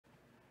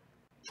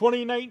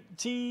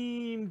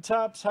2019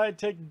 Topps High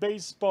Tech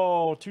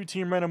Baseball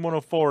 2-team random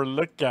 104.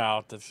 Look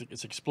out.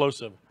 It's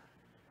explosive.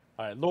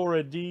 All right,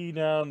 Laura D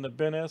down the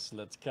Ben S.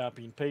 Let's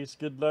copy and paste.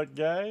 Good luck,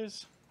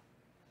 guys.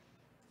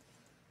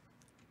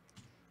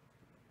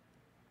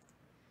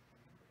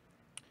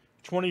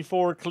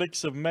 "24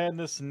 clicks of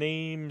madness,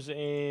 names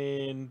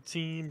and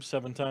teams,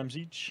 7 times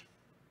each."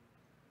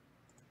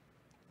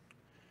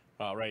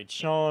 All right,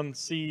 Sean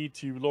C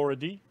to Laura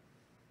D.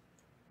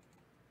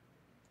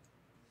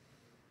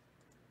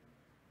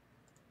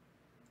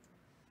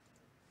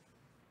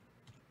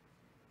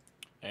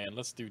 And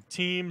let's do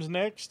teams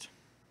next.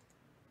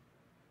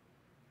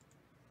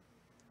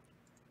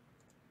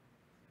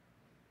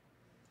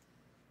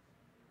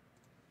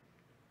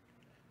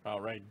 All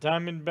right,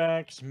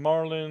 Diamondbacks,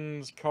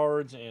 Marlins,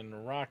 Cards,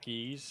 and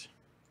Rockies.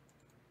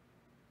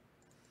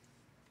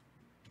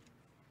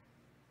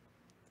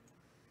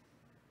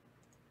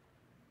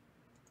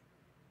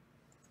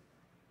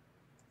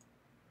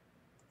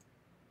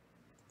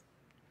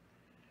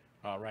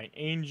 All right,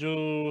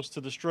 Angels to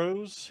the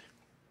Stros.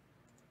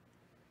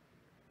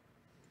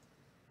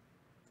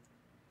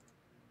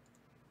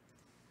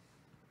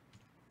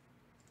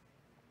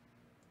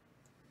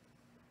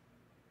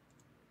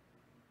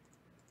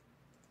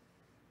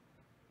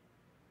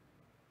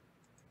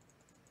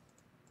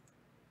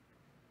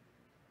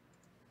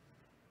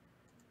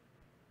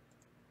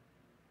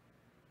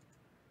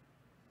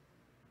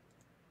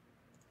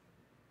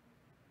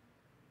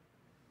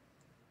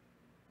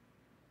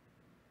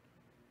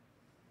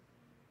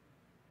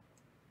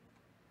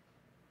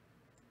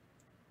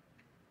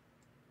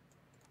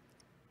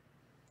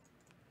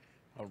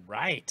 All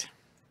right.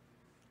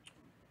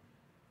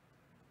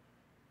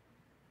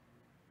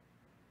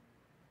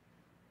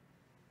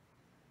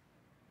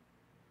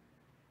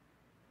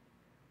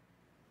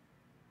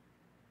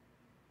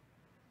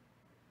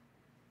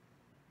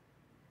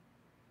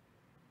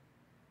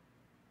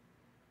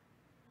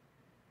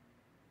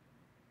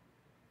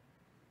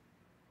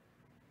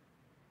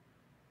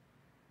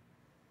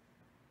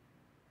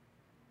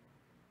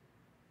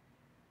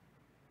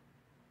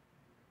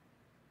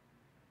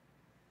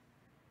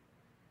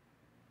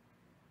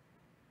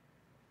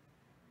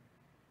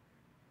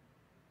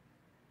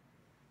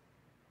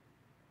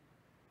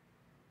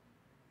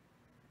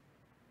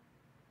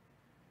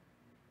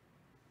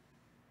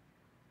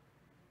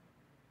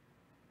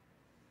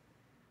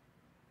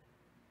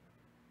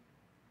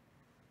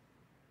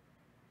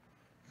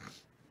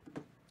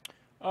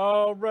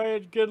 All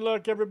right, good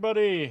luck,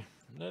 everybody.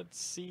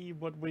 Let's see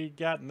what we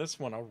got in this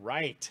one. All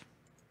right.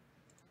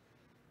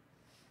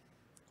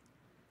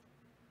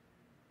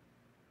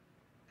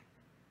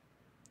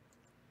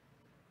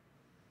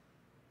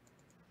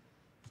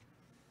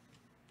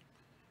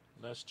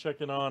 Let's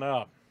check it on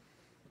up.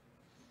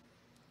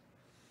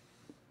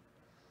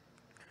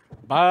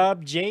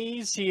 Bob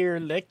J's here.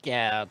 Look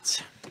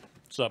out.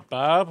 What's up,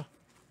 Bob?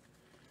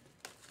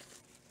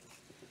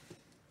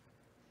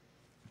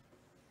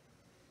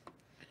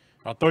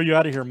 I'll throw you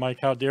out of here, Mike.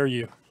 How dare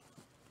you?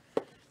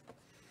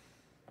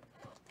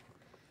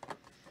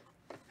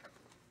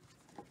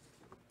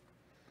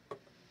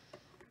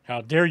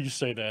 How dare you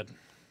say that?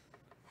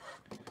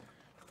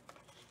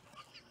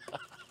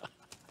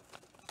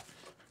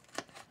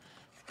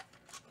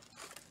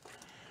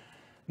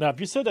 Now, if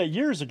you said that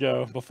years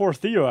ago, before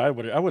Theo, I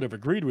would have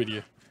agreed with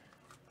you.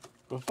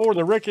 Before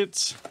the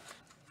Ricketts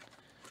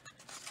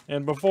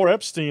and before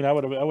Epstein, I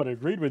would have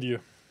agreed with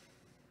you.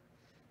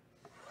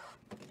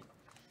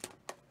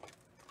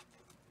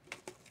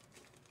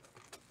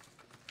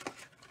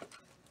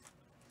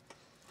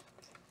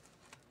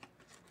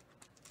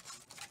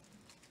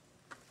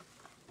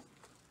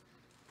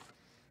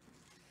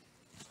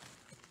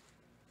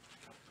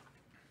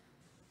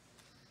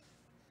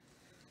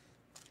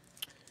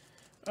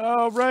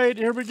 All right,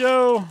 here we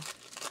go.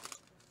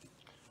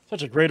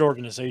 Such a great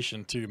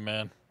organization, too,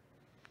 man.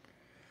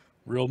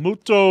 Real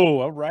Muto.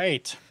 All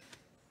right.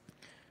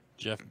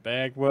 Jeff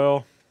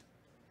Bagwell.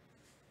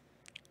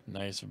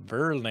 Nice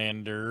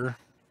Verlander.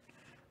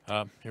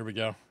 Here we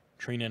go.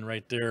 Training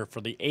right there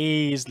for the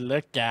A's.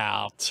 Look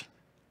out.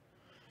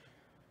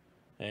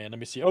 And let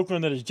me see.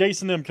 Oakland, that is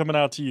Jason M coming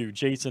out to you.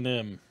 Jason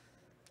M.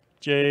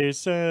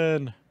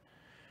 Jason.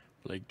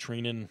 Blake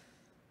Training.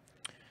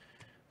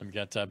 Then we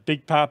got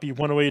Big Papi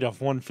 108 of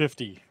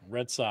 150.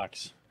 Red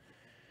Sox.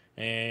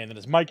 And then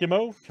it's Mike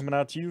M.O. coming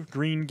out to you.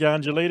 Green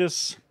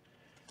Gondolatus.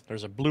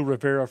 There's a Blue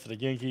Rivera for the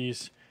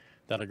Yankees.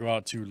 That'll go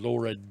out to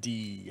Laura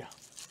D.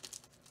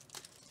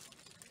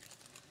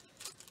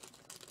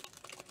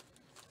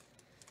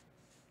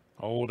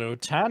 Old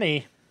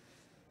Otani.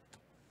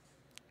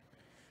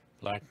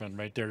 Blackman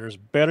right there. There's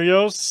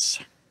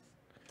Berrios.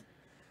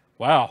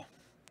 Wow.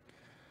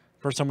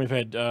 First time we've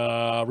had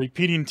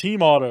repeating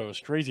team autos.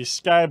 Crazy.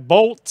 Sky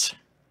Bolt.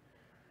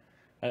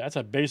 That's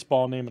a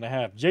baseball name and a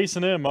half.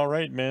 Jason M. All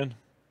right, man.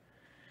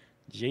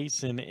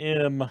 Jason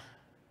M.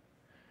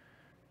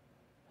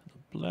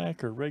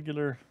 Black or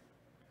regular?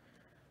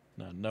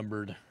 Not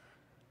numbered.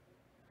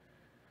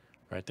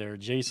 Right there.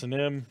 Jason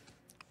M.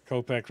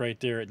 Kopech right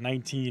there at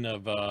 19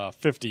 of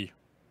 50.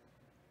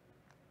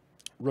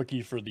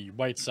 Rookie for the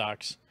White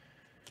Sox.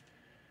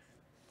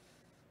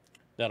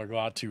 That'll go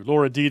out to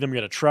Laura D. Then we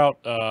got a Trout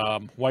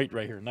white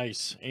right here.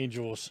 Nice.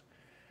 Angels.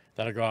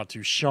 That'll go out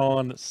to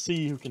Sean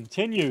C., who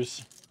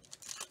continues.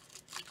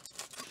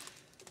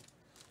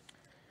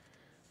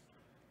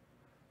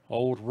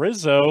 Old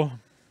Rizzo.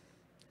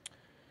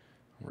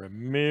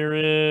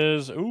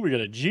 Ramirez. Ooh, we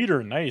got a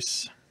Jeter.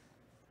 Nice.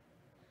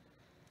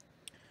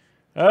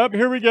 Up,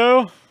 here we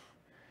go.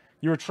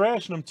 You were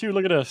trashing them too.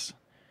 Look at this.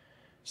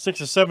 6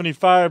 of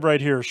 75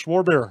 right here.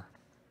 Schwarby.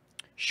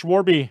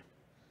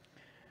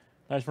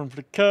 Nice one for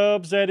the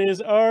Cubs. That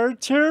is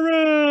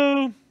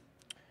Arturo.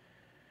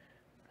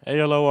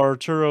 ALO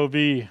Arturo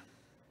V.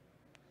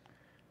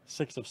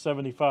 6 of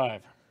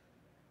 75.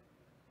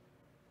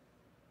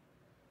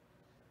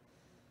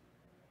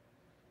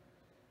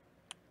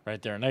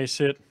 Right there. Nice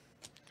hit.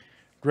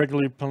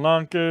 Gregory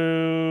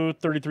Polanco.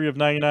 33 of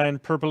 99.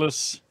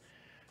 Purpleus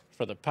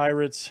for the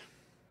Pirates.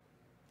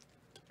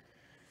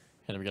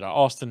 And we got our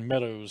Austin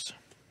Meadows.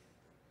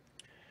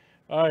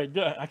 All right.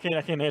 I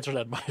can't answer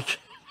that, Mike.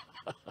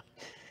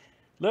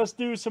 Let's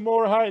do some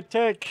more high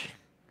tech.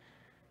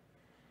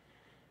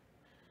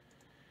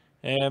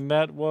 And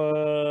that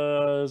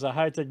was a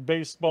high tech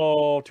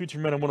baseball 2-2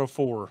 minute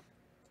 104.